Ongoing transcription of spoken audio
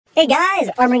Hey guys,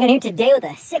 Armor Gun here today with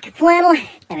a sick flannel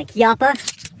and a kiappa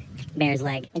mare's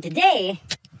leg. And today,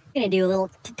 we're gonna do a little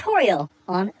tutorial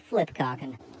on flip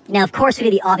cocking. Now, of course, we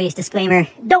do the obvious disclaimer.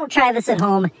 Don't try this at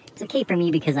home. It's okay for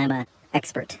me because I'm an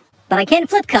expert. But I can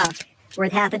flip cock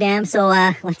worth half a damn, so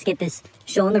let's get this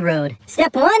show on the road.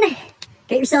 Step one,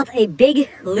 get yourself a big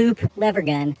loop lever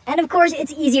gun. And of course,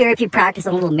 it's easier if you practice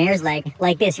on a little mare's leg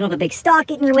like this. You don't have a big stock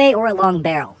getting in your way or a long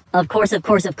barrel. Of course,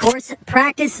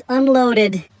 practice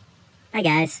unloaded. Hi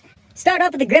guys. Start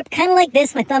off with the grip kind of like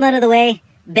this, my thumb out of the way,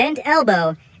 bent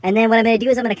elbow, and then what I'm going to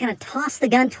do is I'm going to kind of toss the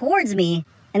gun towards me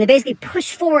and then basically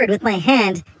push forward with my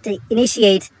hand to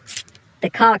initiate the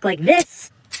cock like this.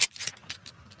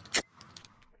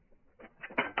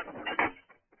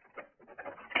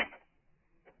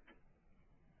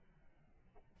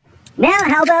 Now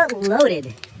how about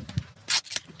loaded?